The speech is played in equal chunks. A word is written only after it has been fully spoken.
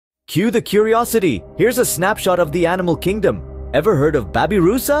Cue the curiosity. Here's a snapshot of the animal kingdom. Ever heard of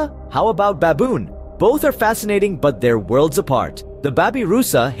Babirusa? How about Baboon? Both are fascinating, but they're worlds apart. The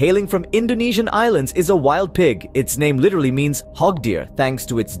Babirusa, hailing from Indonesian islands, is a wild pig. Its name literally means hog deer, thanks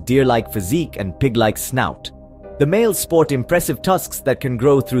to its deer-like physique and pig-like snout. The males sport impressive tusks that can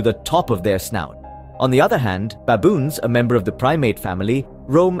grow through the top of their snout. On the other hand, baboons, a member of the primate family,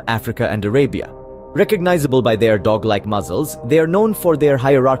 roam Africa and Arabia. Recognizable by their dog-like muzzles, they are known for their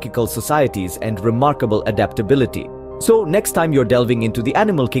hierarchical societies and remarkable adaptability. So next time you're delving into the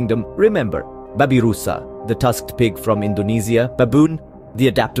animal kingdom, remember Babirusa, the tusked pig from Indonesia, Baboon, the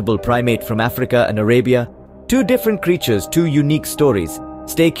adaptable primate from Africa and Arabia. Two different creatures, two unique stories.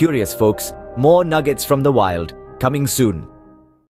 Stay curious, folks. More nuggets from the wild, coming soon.